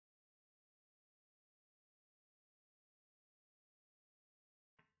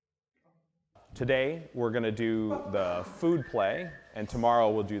Today we're going to do the food play, and tomorrow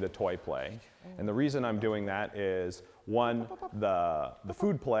we'll do the toy play. And the reason I'm doing that is, one, the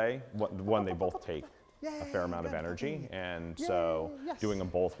food play, one, they both take a fair amount of energy, and so doing them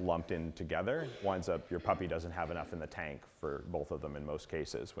both lumped in together winds up your puppy doesn't have enough in the tank for both of them in most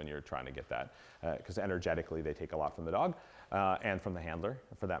cases when you're trying to get that, because energetically they take a lot from the dog and from the handler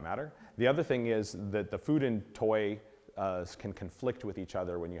for that matter. The other thing is that the food and toy can conflict with each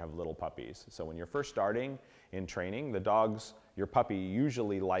other when you have little puppies. So when you're first starting in training, your puppy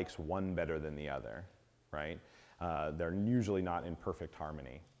usually likes one better than the other, right? They're usually not in perfect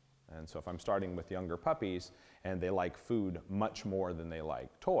harmony. And so if I'm starting with younger puppies and they like food much more than they like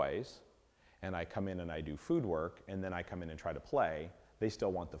toys, and I come in and I do food work, and then I come in and try to play, they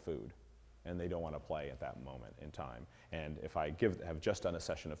still want the food, and they don't want to play at that moment in time. And if I have just done a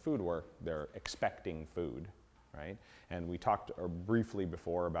session of food work, they're expecting food, right? And we talked briefly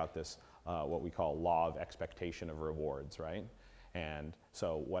before about this, what we call law of expectation of rewards, right? And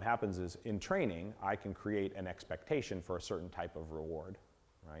so what happens is in training, I can create an expectation for a certain type of reward,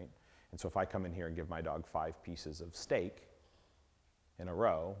 right? And so if I come in here and give my dog 5 pieces of steak in a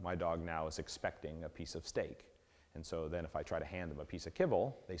row, my dog now is expecting a piece of steak. And so then if I try to hand them a piece of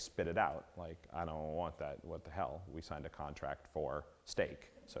kibble, they spit it out. Like, I don't want that, what the hell? We signed a contract for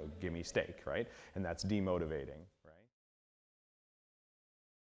steak, so give me steak, right? And that's demotivating.